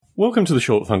Welcome to the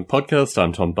Short Funk Podcast.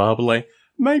 I'm Tom Barbalet.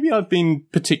 Maybe I've been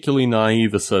particularly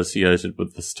naive associated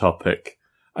with this topic,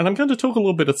 and I'm going to talk a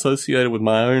little bit associated with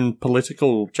my own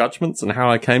political judgments and how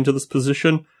I came to this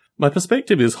position. My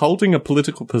perspective is holding a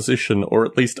political position, or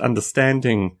at least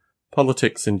understanding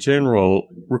politics in general,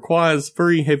 requires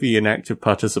very heavy and active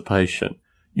participation.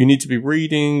 You need to be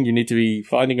reading, you need to be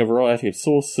finding a variety of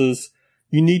sources,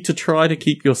 you need to try to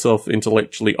keep yourself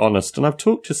intellectually honest. And I've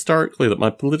talked historically that my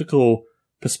political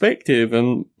perspective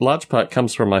in large part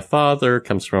comes from my father,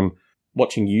 comes from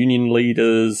watching union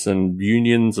leaders and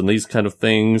unions and these kind of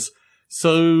things.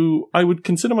 So I would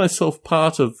consider myself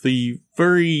part of the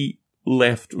very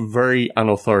left, very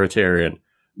unauthoritarian,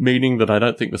 meaning that I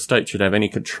don't think the state should have any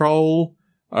control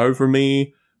over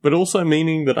me, but also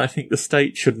meaning that I think the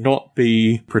state should not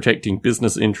be protecting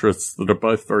business interests that are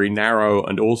both very narrow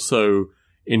and also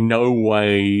in no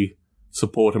way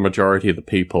support a majority of the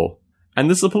people. And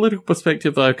this is a political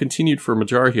perspective that I've continued for a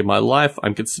majority of my life.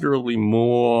 I'm considerably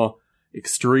more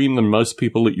extreme than most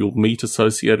people that you'll meet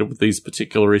associated with these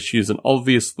particular issues. And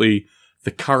obviously,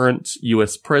 the current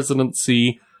US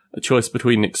presidency, a choice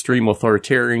between an extreme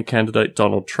authoritarian candidate,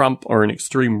 Donald Trump, or an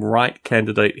extreme right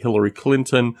candidate, Hillary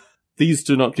Clinton, these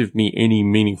do not give me any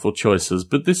meaningful choices.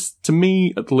 But this, to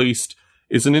me at least,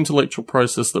 is an intellectual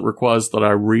process that requires that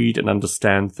I read and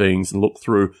understand things and look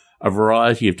through a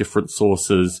variety of different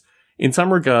sources in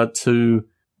some regard to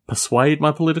persuade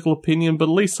my political opinion, but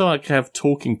at least so I can have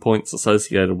talking points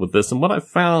associated with this. And what I've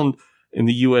found in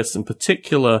the US in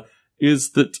particular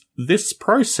is that this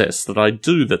process that I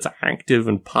do that's active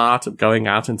and part of going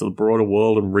out into the broader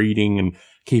world and reading and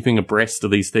keeping abreast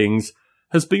of these things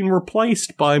has been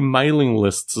replaced by mailing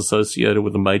lists associated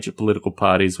with the major political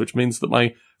parties, which means that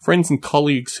my friends and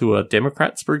colleagues who are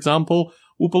Democrats, for example,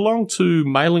 will belong to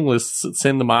mailing lists that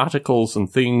send them articles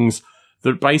and things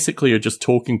that basically are just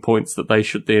talking points that they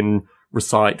should then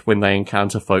recite when they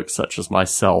encounter folks such as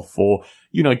myself, or,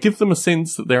 you know, give them a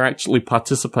sense that they're actually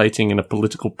participating in a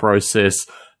political process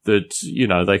that, you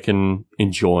know, they can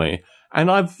enjoy.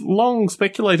 And I've long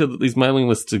speculated that these mailing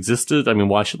lists existed. I mean,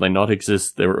 why should they not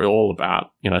exist? They're all about,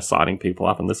 you know, signing people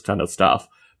up and this kind of stuff.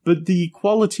 But the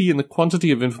quality and the quantity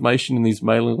of information in these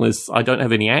mailing lists, I don't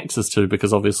have any access to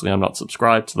because obviously I'm not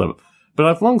subscribed to them. But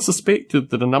I've long suspected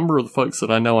that a number of the folks that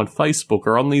I know on Facebook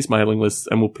are on these mailing lists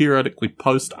and will periodically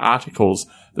post articles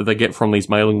that they get from these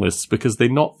mailing lists because they're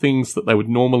not things that they would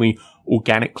normally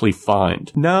organically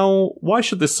find. Now, why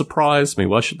should this surprise me?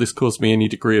 Why should this cause me any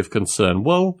degree of concern?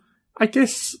 Well, I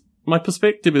guess my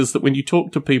perspective is that when you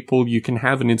talk to people, you can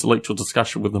have an intellectual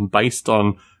discussion with them based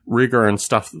on rigor and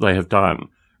stuff that they have done,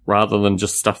 rather than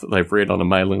just stuff that they've read on a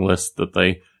mailing list that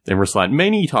they then recite.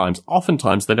 Many times,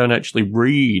 oftentimes, they don't actually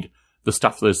read the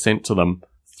stuff that is sent to them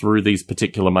through these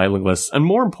particular mailing lists. And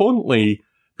more importantly,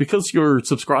 because you're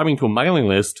subscribing to a mailing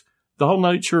list, the whole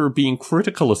nature of being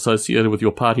critical associated with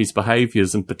your party's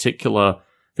behaviors, in particular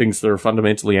things that are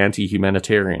fundamentally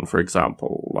anti-humanitarian, for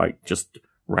example, like just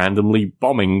randomly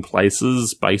bombing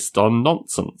places based on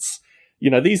nonsense. You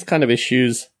know, these kind of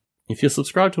issues, if you're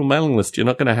subscribed to a mailing list, you're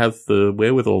not going to have the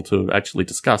wherewithal to actually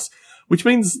discuss, which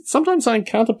means sometimes I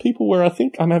encounter people where I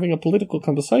think I'm having a political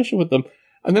conversation with them,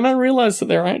 and then I realize that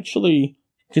they're actually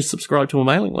just subscribed to a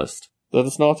mailing list, that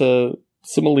it's not a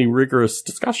similarly rigorous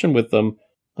discussion with them.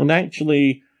 And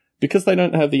actually, because they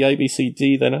don't have the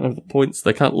ABCD, they don't have the points,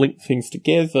 they can't link things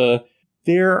together,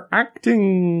 they're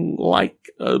acting like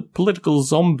a political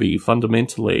zombie,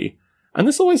 fundamentally. And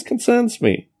this always concerns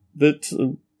me,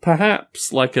 that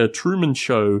perhaps, like a Truman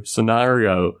Show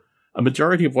scenario, a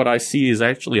majority of what I see is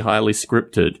actually highly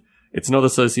scripted. It's not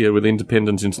associated with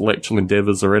independent intellectual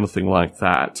endeavors or anything like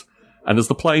that. And as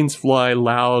the planes fly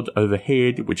loud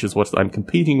overhead, which is what I'm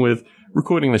competing with,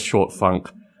 recording this short funk,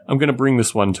 I'm going to bring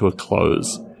this one to a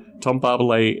close. Tom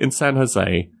Barbalet in San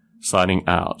Jose, signing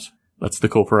out. That's the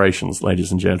corporations,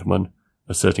 ladies and gentlemen,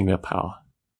 asserting their power.